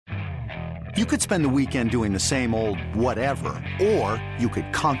You could spend the weekend doing the same old whatever, or you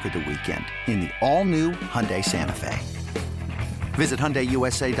could conquer the weekend in the all-new Hyundai Santa Fe. Visit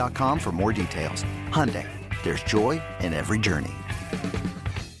HyundaiUSA.com for more details. Hyundai, there's joy in every journey.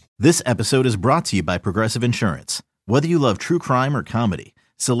 This episode is brought to you by Progressive Insurance. Whether you love true crime or comedy,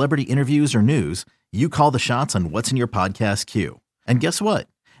 celebrity interviews or news, you call the shots on what's in your podcast queue. And guess what?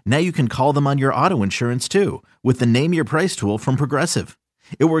 Now you can call them on your auto insurance too with the Name Your Price tool from Progressive.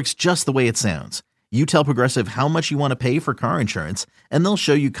 It works just the way it sounds. You tell Progressive how much you want to pay for car insurance, and they'll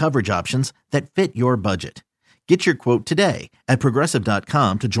show you coverage options that fit your budget. Get your quote today at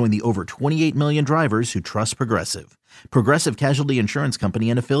Progressive.com to join the over 28 million drivers who trust Progressive. Progressive Casualty Insurance Company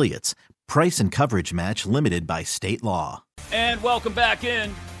and Affiliates. Price and coverage match limited by state law. And welcome back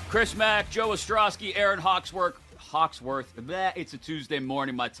in. Chris Mack, Joe Ostrowski, Aaron Hawksworth. It's a Tuesday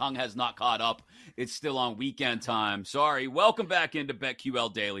morning. My tongue has not caught up. It's still on weekend time. Sorry. Welcome back into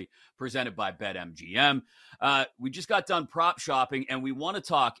BetQL Daily, presented by BetMGM. We just got done prop shopping, and we want to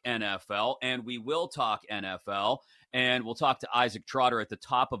talk NFL, and we will talk NFL, and we'll talk to Isaac Trotter at the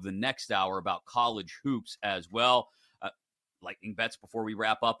top of the next hour about college hoops as well. Lightning bets before we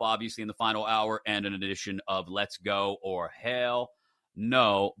wrap up, obviously, in the final hour, and an edition of Let's Go or Hell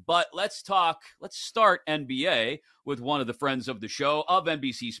No. But let's start NBA with one of the friends of the show of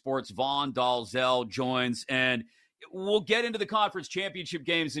NBC Sports. Vaughn Dalzell joins, and we'll get into the conference championship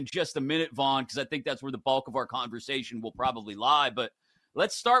games in just a minute, Vaughn, because I think that's where the bulk of our conversation will probably lie. But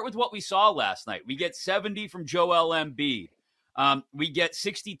let's start with what we saw last night. We get 70 from Joel Embiid. We get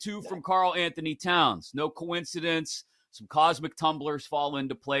 62 from Karl Anthony Towns. No coincidence. Some cosmic tumblers fall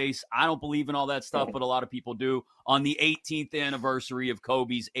into place. I don't believe in all that stuff, but a lot of people do. On the 18th anniversary of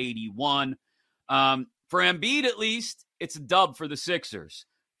Kobe's 81. For Embiid, at least, it's a dub for the Sixers.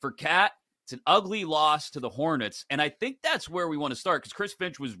 For Cat, it's an ugly loss to the Hornets. And I think that's where we want to start, because Chris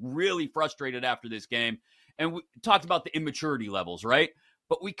Finch was really frustrated after this game. And we talked about the immaturity levels, right?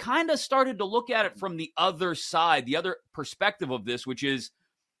 But we kind of started to look at it from the other side, the other perspective of this, which is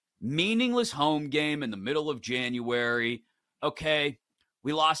meaningless home game in the middle of January. Okay,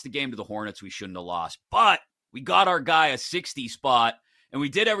 we lost the game to the Hornets we shouldn't have lost, but we got our guy a 60 spot, and we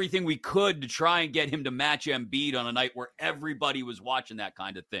did everything we could to try and get him to match Embiid on a night where everybody was watching that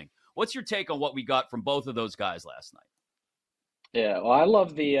kind of thing. What's your take on what we got from both of those guys last night? Yeah, well, I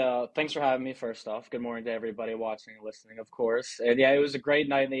love the thanks for having me first off. Good morning to everybody watching and listening, of course. And yeah, it was a great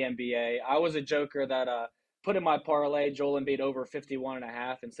night in the NBA. I was a joker that put in my parlay Joel Embiid over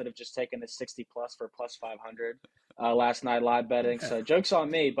 51.5 instead of just taking the 60 plus for plus 500 last night live betting. So joke's on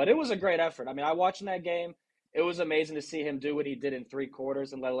me, but it was a great effort. I mean, I watched that game. It was amazing to see him do what he did in 3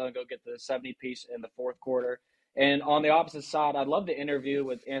 quarters, and let alone go get the 70 piece in the 4th quarter. And on the opposite side, I love the interview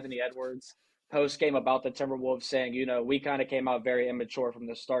with Anthony Edwards post game about the Timberwolves, saying, you know, we kind of came out very immature from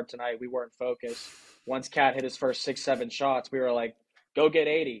the start tonight. We weren't focused. Once Cat hit his first 6-7 shots, we were like, go get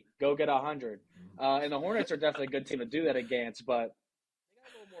 80, go get 100. And the Hornets are definitely a good team to do that against, but they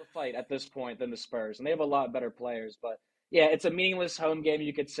got a little more fight at this point than the Spurs, and they have a lot better players. But, yeah, it's a meaningless home game,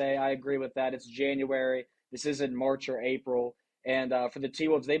 you could say. I agree with that. It's January. This isn't March or April. And for the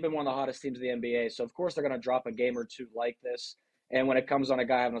T-Wolves, they've been one of the hottest teams in the NBA, so of course they're going to drop a game or two like this. And when it comes on a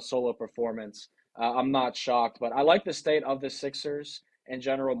guy having a solo performance, I'm not shocked. But I like the state of the Sixers in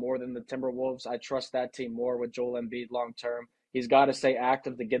general more than the Timberwolves. I trust that team more with Joel Embiid long term. He's got to stay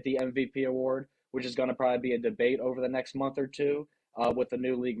active to get the MVP award, which is going to probably be a debate over the next month or two with the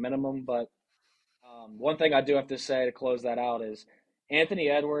new league minimum. But one thing I do have to say to close that out is Anthony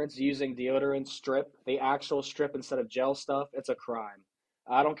Edwards using deodorant strip, the actual strip instead of gel stuff, it's a crime.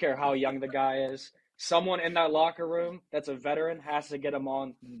 I don't care how young the guy is. Someone in that locker room that's a veteran has to get him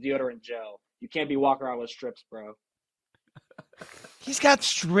on deodorant gel. You can't be walking around with strips, bro. He's got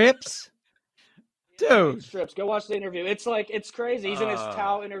strips? Dude. Strips. Go watch the interview. It's crazy. He's in his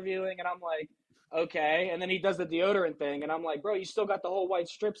towel interviewing, and I'm like, okay. And then he does the deodorant thing, and I'm like, bro, you still got the whole white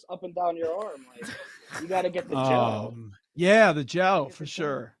strips up and down your arm. Like, you got to get the gel. Yeah, the gel, for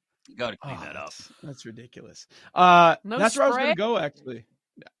sure. You got to clean that up. That's ridiculous. No that's spray? where I was going to go, actually.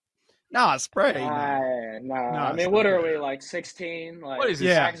 No, spray. No. I mean, what are we, like 16? Like, what is this?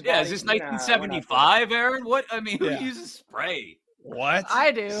 Yeah, is this 1975, Aaron? What? I mean, who Yeah. uses spray? What?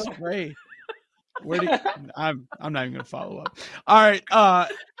 I do. Spray. I'm not even going to follow up. All right.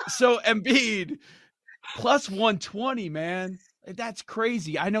 So Embiid plus 120, man. That's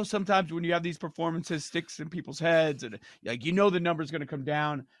crazy. I know sometimes when you have these performances, sticks in people's heads, and like the number's going to come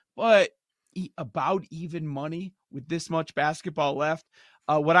down, but about even money with this much basketball left.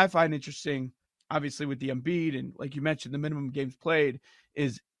 What I find interesting, obviously with the Embiid and like you mentioned, the minimum games played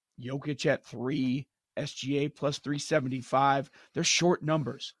is Jokic at 3, SGA plus 375. They're short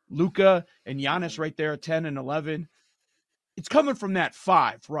numbers. Luka and Giannis right there at 10 and 11. It's coming from that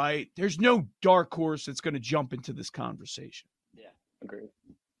 5, right? There's no dark horse that's going to jump into this conversation. Yeah, agreed.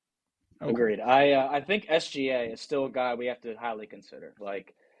 Okay. Agreed. I think SGA is still a guy we have to highly consider.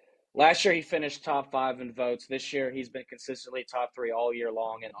 Like last year, he finished top 5 in votes. This year, he's been consistently top 3 all year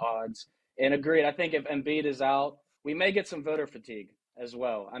long in odds. And agreed. I think if Embiid is out, we may get some voter fatigue as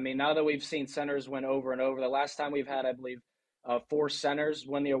well. I mean, now that we've seen centers win over and over, the last time we've had, I believe, 4 centers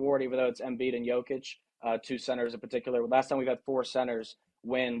win the award, even though it's Embiid and Jokic, 2 centers in particular. Last time we've had 4 centers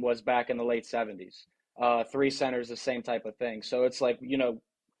win was back in the late 70s. 3 centers, the same type of thing. So it's like,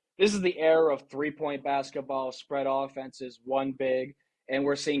 this is the era of 3-point basketball, spread offenses, one big, and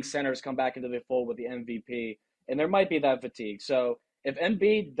we're seeing centers come back into the fold with the MVP. And there might be that fatigue. So if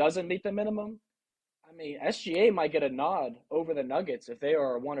Embiid doesn't meet the minimum, I mean, SGA might get a nod over the Nuggets if they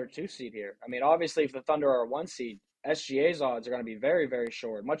are a 1 or 2 seed here. I mean, obviously, if the Thunder are a 1 seed, SGA's odds are going to be very, very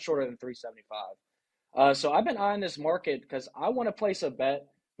short, much shorter than 375. So I've been eyeing this market because I want to place a bet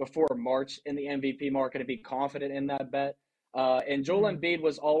before March in the MVP market and be confident in that bet. And Joel Embiid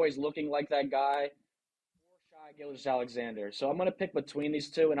was always looking like that guy for Shai Gilgeous-Alexander. So I'm going to pick between these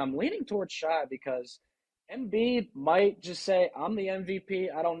two, and I'm leaning towards Shai because Embiid might just say, I'm the MVP.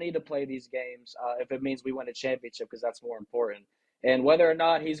 I don't need to play these games if it means we win a championship because that's more important. And whether or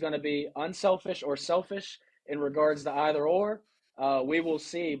not he's going to be unselfish or selfish in regards to either or, we will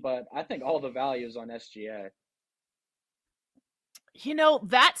see. But I think all the value is on SGA.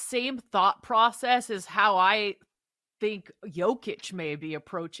 That same thought process is how I think Jokic may be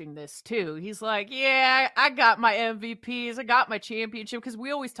approaching this too. He's like, yeah, I got my MVPs, I got my championship, because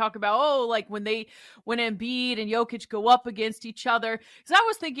we always talk about, like when Embiid and Jokic go up against each other. Because I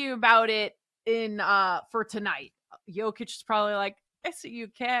was thinking about it for tonight. Jokic is probably like, I see you,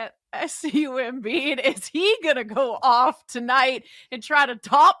 Cat. I see you, Embiid. Is he gonna go off tonight and try to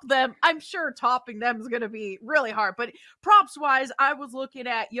top them? I'm sure topping them is gonna be really hard. But props wise, I was looking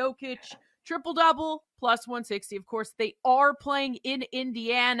at Jokic triple-double plus 160. Of course, they are playing in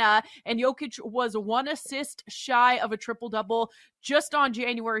Indiana, and Jokic was 1 assist shy of a triple-double just on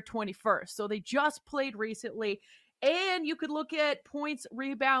January 21st. So they just played recently. And you could look at points,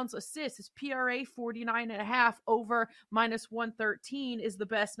 rebounds, assists. His PRA 49.5 over minus 113 is the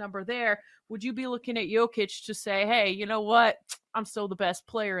best number there. Would you be looking at Jokic to say, hey, you know what? I'm still the best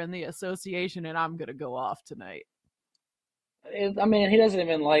player in the association, and I'm going to go off tonight? I mean, he doesn't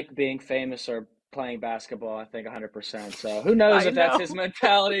even like being famous or playing basketball, I think, 100%. So who knows if that's his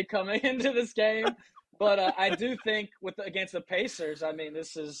mentality coming into this game. But I do think against the Pacers, I mean,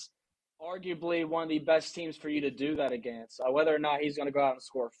 this is arguably one of the best teams for you to do that against. Whether or not he's going to go out and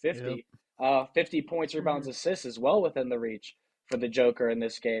score 50, 50 points, rebounds, assists is well within the reach for the Joker in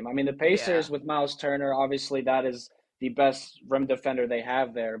this game. I mean, the Pacers with Miles Turner, obviously that is the best rim defender they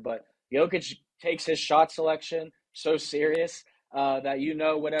have there. But Jokic takes his shot selection so serious that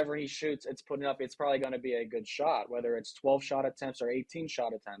whatever he shoots, it's probably going to be a good shot, whether it's 12 shot attempts or 18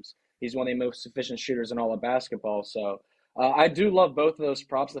 shot attempts. He's one of the most efficient shooters in all of basketball. So I do love both of those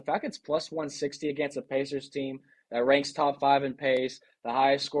props. The fact it's plus 160 against a Pacers team that ranks top 5 in pace, the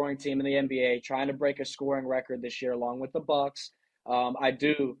highest scoring team in the NBA, trying to break a scoring record this year along with the Bucks. I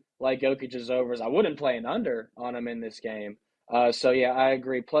do like Jokic's overs. I wouldn't play an under on him in this game. So, yeah, I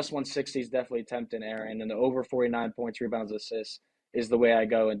agree. Plus 160 is definitely tempting, Aaron. And the over 49 points, rebounds, assists is the way I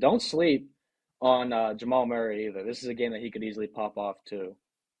go. And don't sleep on Jamal Murray either. This is a game that he could easily pop off too.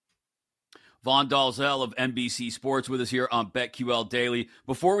 Vaughn Dalzell of NBC Sports with us here on BetQL Daily.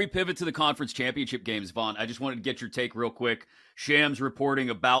 Before we pivot to the conference championship games, Vaughn, I just wanted to get your take real quick. Shams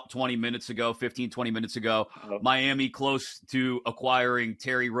reporting about 20 minutes ago, Miami close to acquiring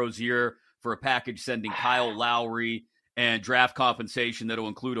Terry Rozier for a package sending Kyle Lowry and draft compensation that will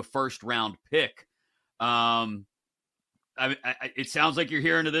include a first-round pick. It sounds like you're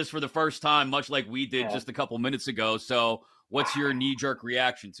hearing of this for the first time, much like we did just a couple minutes ago. So what's your knee-jerk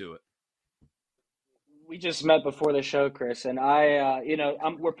reaction to it? We just met before the show, Chris, and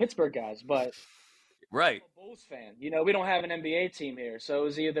we're Pittsburgh guys, but right, I'm a Bulls fan. We don't have an NBA team here, so it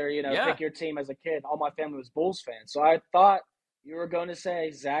was either pick your team as a kid. All my family was Bulls fans, so I thought you were going to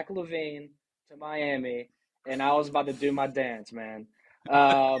say Zach LaVine to Miami, and I was about to do my dance, man.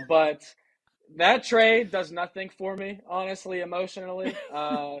 But that trade does nothing for me, honestly, emotionally.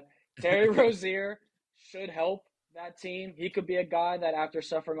 Terry Rozier should help that team. He could be a guy that after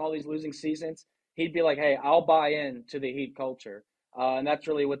suffering all these losing seasons, he'd be like, hey, I'll buy in to the Heat culture. And that's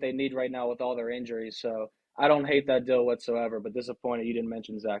really what they need right now with all their injuries. So I don't hate that deal whatsoever, but disappointed you didn't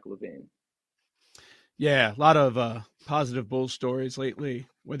mention Zach LaVine. Yeah, a lot of positive bull stories lately.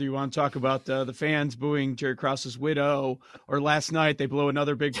 Whether you want to talk about the fans booing Jerry Krause's widow, or last night they blow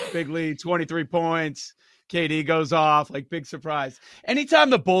another big lead, 23 points. KD goes off, like big surprise. Anytime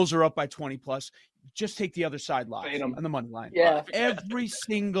the Bulls are up by 20 plus, just take the other side live Fade 'em. on the money line. Yeah. Every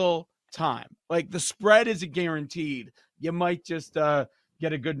single time. Like the spread isn't guaranteed. You might just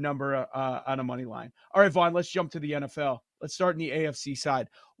get a good number on a money line. All right, Vaughn, let's jump to the NFL. Let's start in the AFC side.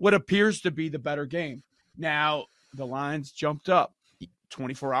 What appears to be the better game. Now, the lines jumped up.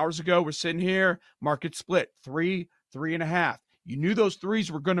 24 hours ago, we're sitting here, market split, 3.5. You knew those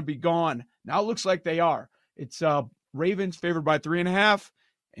threes were going to be gone. Now it looks like they are. It's Ravens favored by 3.5,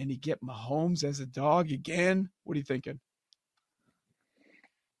 and you get Mahomes as a dog again. What are you thinking?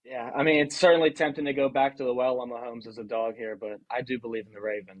 Yeah, I mean, it's certainly tempting to go back to the well on Mahomes as a dog here, but I do believe in the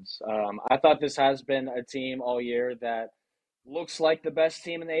Ravens. I thought this has been a team all year that looks like the best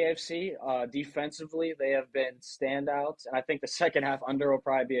team in the AFC. Defensively, they have been standouts, and I think the second half under will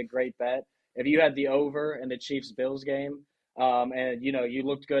probably be a great bet. If you had the over in the Chiefs-Bills game, and you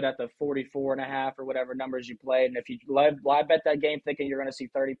looked good at the 44.5 or whatever numbers you played, and if you live bet that game thinking you're going to see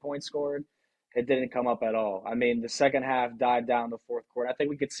 30 points scored, it didn't come up at all. I mean, the second half died down the fourth quarter. I think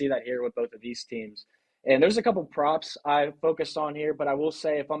we could see that here with both of these teams. And there's a couple props I focused on here, but I will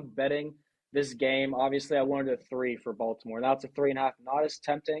say if I'm betting this game, obviously I wanted a 3 for Baltimore. Now it's a 3.5, not as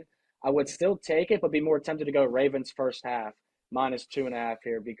tempting. I would still take it, but be more tempted to go Ravens first half, -2.5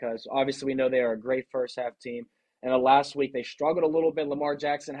 here, because obviously we know they are a great first half team. And the last week they struggled a little bit. Lamar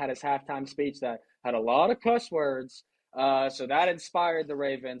Jackson had his halftime speech that had a lot of cuss words. So that inspired the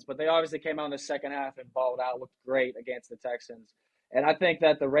Ravens, but they obviously came out in the second half and balled out, looked great against the Texans. And I think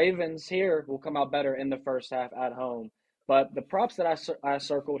that the Ravens here will come out better in the first half at home. But the props that I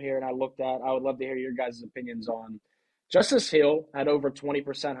circled here and I looked at, I would love to hear your guys' opinions on. Justice Hill had over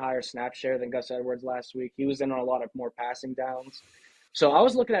 20% higher snap share than Gus Edwards last week. He was in on a lot of more passing downs. So I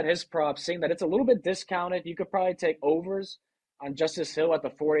was looking at his props, seeing that it's a little bit discounted. You could probably take overs on Justice Hill at the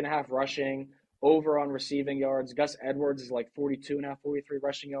 40.5 rushing, over on receiving yards. Gus Edwards is like 42.5, 43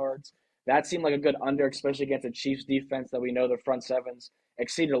 rushing yards. That seemed like a good under, especially against the Chiefs defense that we know the front sevens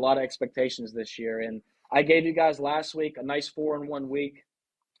exceeded a lot of expectations this year. And I gave you guys last week a nice 4-1 week.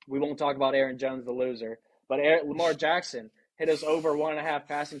 We won't talk about Aaron Jones, the loser, but Lamar Jackson hit us over 1.5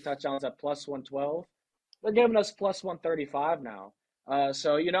 passing touchdowns at +112. They're giving us +135 now.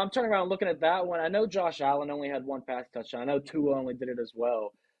 So, I'm turning around looking at that one. I know Josh Allen only had 1 pass touchdown. I know Tua only did it as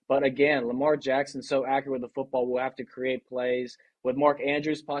well. But again, Lamar Jackson so accurate with the football, will have to create plays. With Mark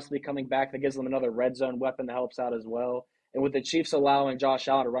Andrews possibly coming back, that gives them another red zone weapon that helps out as well. And with the Chiefs allowing Josh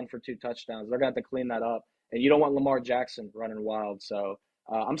Allen to run for 2 touchdowns, they're going to have to clean that up. And you don't want Lamar Jackson running wild. So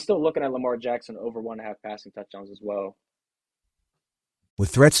I'm still looking at Lamar Jackson over 1.5 passing touchdowns as well. With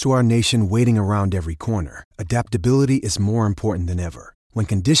threats to our nation waiting around every corner, adaptability is more important than ever. When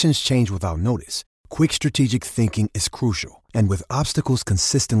conditions change without notice, quick strategic thinking is crucial, and with obstacles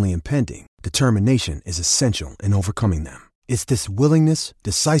consistently impending, determination is essential in overcoming them. It's this willingness,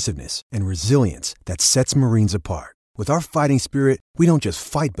 decisiveness, and resilience that sets Marines apart. With our fighting spirit, we don't just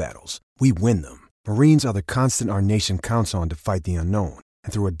fight battles, we win them. Marines are the constant our nation counts on to fight the unknown,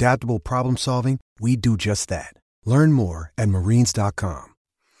 and through adaptable problem solving, we do just that. Learn more at marines.com.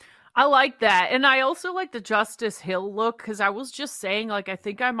 I like that. And I also like the Justice Hill look, because I was just saying, I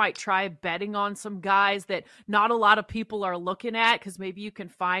think I might try betting on some guys that not a lot of people are looking at, because maybe you can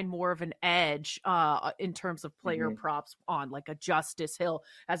find more of an edge in terms of player props on like a Justice Hill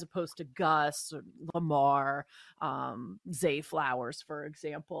as opposed to Gus or Lamar, Zay Flowers, for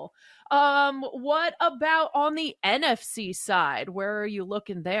example. What about on the NFC side? Where are you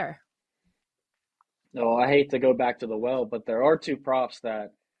looking there? No, I hate to go back to the well, but there are 2 props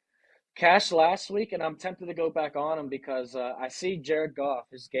that cashed last week, and I'm tempted to go back on him because I see Jared Goff,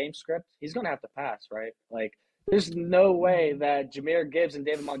 his game script, he's going to have to pass, right? Like, there's no way that Jahmyr Gibbs and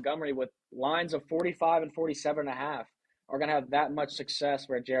David Montgomery with lines of 45 and 47.5 are going to have that much success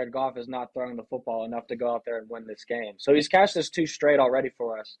where Jared Goff is not throwing the football enough to go out there and win this game. So he's cashed this 2 straight already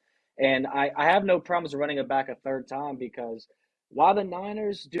for us. And I have no problems running it back a third time because while the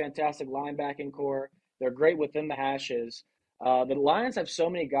Niners do fantastic linebacking core, they're great within the hashes. The Lions have so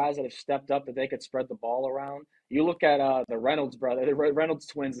many guys that have stepped up that they could spread the ball around. You look at the Reynolds the Reynolds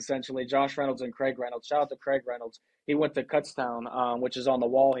twins, essentially, Josh Reynolds and Craig Reynolds. Shout out to Craig Reynolds. He went to Kutztown, which is on the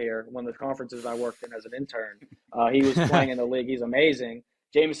wall here, one of the conferences I worked in as an intern. He was playing in the league. He's amazing.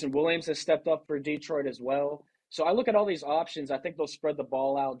 Jameson Williams has stepped up for Detroit as well. So I look at all these options. I think they'll spread the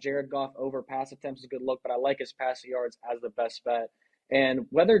ball out. Jared Goff over pass attempts is a good look, but I like his passing yards as the best bet. And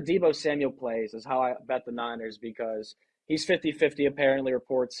whether Deebo Samuel plays is how I bet the Niners because He's 50-50 apparently,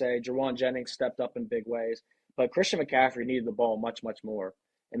 reports say. Jawan Jennings stepped up in big ways. But Christian McCaffrey needed the ball much, much more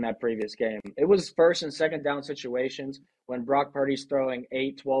in that previous game. It was first and second down situations when Brock Purdy's throwing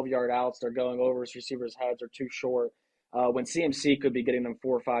 8, 12-yard outs. They're going over his receivers' heads or too short. When CMC could be getting them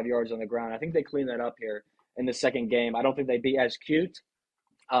 4 or 5 yards on the ground. I think they cleaned that up here in the second game. I don't think they'd be as cute.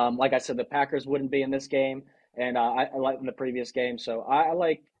 Like I said, the Packers wouldn't be in this game, and I like in the previous game. So I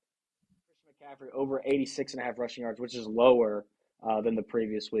like Christian McCaffrey over 86.5 rushing yards, which is lower than the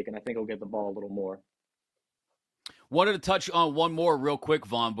previous week, and I think he'll get the ball a little more. Wanted to touch on one more real quick,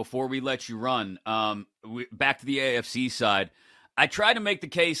 Vaughn, before we let you run. Back to the AFC side. I try to make the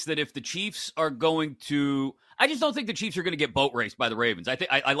case that if the Chiefs are going to – I just don't think the Chiefs are going to get boat raced by the Ravens.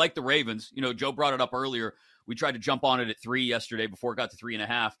 I like the Ravens. You know, Joe brought it up earlier. We tried to jump on it at 3 yesterday before it got to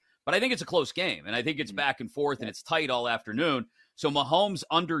 3.5. But I think it's a close game, and I think it's back and forth, and it's tight all afternoon. So Mahomes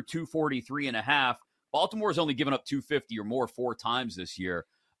under 243.5. Baltimore's only given up 250 or more 4 times this year.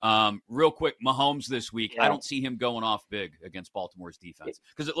 Real quick, Mahomes this week. I don't see him going off big against Baltimore's defense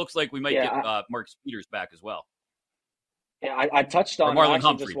because it looks like we might get Marcus Peters back as well. Yeah, I touched on. Marlon I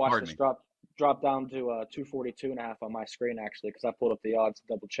Humphrey, just watched this drop down to 242.5 on my screen actually because I pulled up the odds to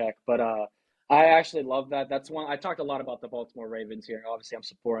double check. But I actually love that. That's one I talked a lot about the Baltimore Ravens here. Obviously, I'm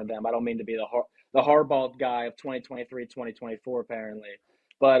supporting them. I don't mean to be the hardball guy of 2023, 2024 apparently.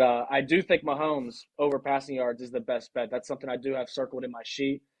 But I do think Mahomes over passing yards is the best bet. That's something I do have circled in my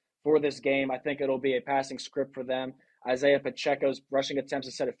sheet for this game. I think it'll be a passing script for them. Isaiah Pacheco's rushing attempts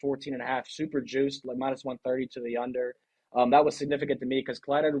is set at 14.5, super juiced, like minus 130 to the under. That was significant to me because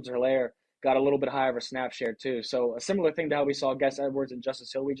Clyde Edwards-Helaire got a little bit higher of a snap share too. So a similar thing to how we saw Gus Edwards and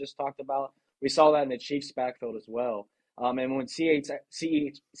Justice Hill we just talked about. We saw that in the Chiefs backfield as well. And when CEH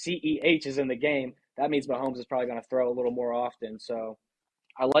is in the game, that means Mahomes is probably going to throw a little more often. So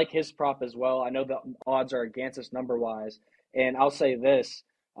I like his prop as well. I know the odds are against us number-wise. And I'll say this.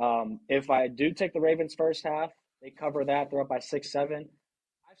 If I do take the Ravens first half, they cover that. They're up by 6-7.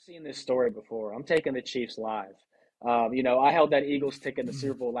 I've seen this story before. I'm taking the Chiefs live. I held that Eagles ticket in the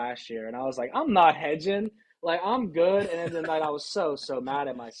Super Bowl last year, and I was like, I'm not hedging. Like, I'm good. And then the night I was so mad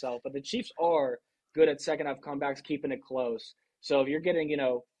at myself. But the Chiefs are good at second half comebacks, keeping it close. So if you're getting,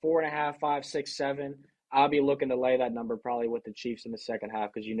 4.5, 5, 6, 7, I'll be looking to lay that number probably with the Chiefs in the second half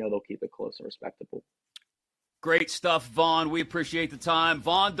because they'll keep it close and respectable. Great stuff, Vaughn. We appreciate the time.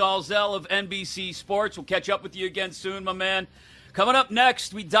 Vaughn Dalzell of NBC Sports. We'll catch up with you again soon, my man. Coming up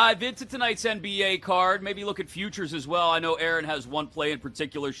next, we dive into tonight's NBA card. Maybe look at futures as well. I know Erin has one play in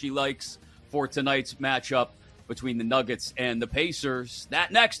particular she likes for tonight's matchup between the Nuggets and the Pacers.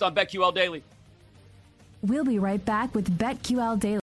 That next on BetQL Daily. We'll be right back with BetQL Daily.